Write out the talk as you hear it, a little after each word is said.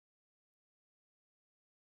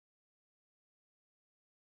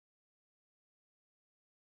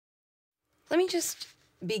Let me just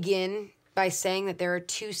begin by saying that there are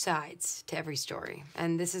two sides to every story,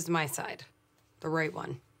 and this is my side, the right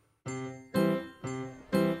one.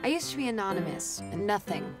 I used to be anonymous, a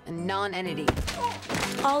nothing, a non-entity.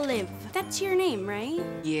 Olive, that's your name, right?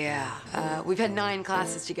 Yeah, we've had 9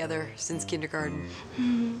 classes together since kindergarten.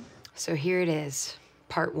 So here it is,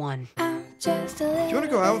 part 1. Do you want to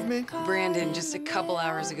go out with me? Brandon, just a couple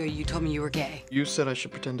hours ago, you told me you were gay. You said I should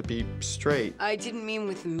pretend to be straight. I didn't mean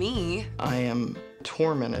with me. I am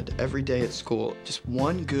tormented every day at school. Just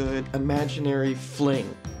one good imaginary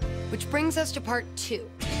fling. Which brings us to part 2.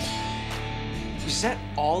 Was that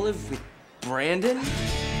Olive with Brandon?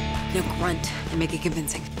 No, grunt and make it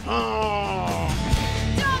convincing. Oh!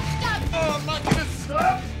 Stop! Oh, I'm not gonna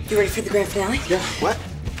stop! You ready for the grand finale? Yeah, what?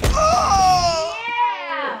 Oh!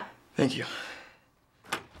 Yeah! Thank you.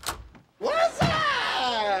 What's that?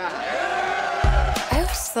 I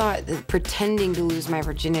always thought that pretending to lose my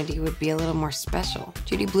virginity would be a little more special.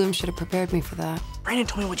 Judy Blume should have prepared me for that. Brandon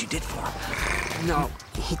told me what you did for him. No,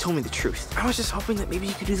 he told me the truth. I was just hoping that maybe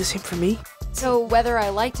you could do the same for me. So whether I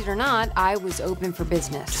liked it or not, I was open for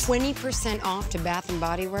business. 20% off to Bath &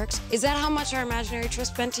 Body Works? Is that how much our imaginary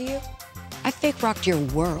trust meant to you? I fake rocked your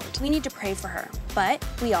world. We need to pray for her, but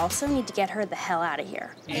we also need to get her the hell out of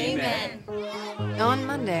here. Amen. On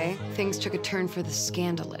Monday, things took a turn for the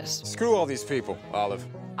scandalous. Screw all these people, Olive.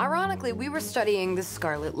 Ironically, we were studying the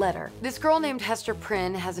Scarlet Letter. This girl named Hester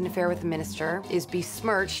Prynne has an affair with the minister, is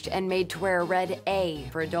besmirched, and made to wear a red A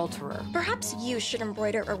for adulterer. Perhaps you should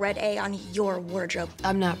embroider a red A on your wardrobe.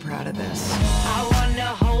 I'm not proud of this. I wanna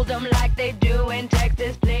hold them like they do in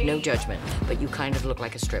Texas, please. No judgment, but you kind of look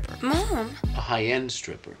like a stripper. Mom. A high-end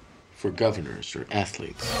stripper for governors or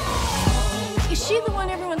athletes. Is she the one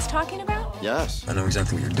everyone's talking about? Yes. I know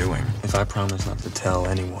exactly what you're doing. If I promise not to tell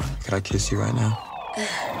anyone, could I kiss you right now? I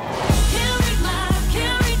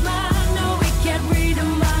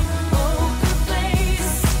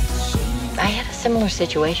had a similar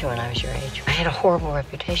situation when I was your age. I had a horrible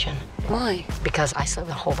reputation. Why? Because I slept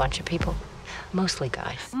with a whole bunch of people, mostly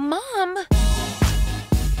guys. Mom!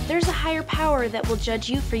 There's a higher power that will judge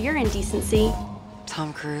you for your indecency.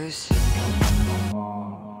 Tom Cruise.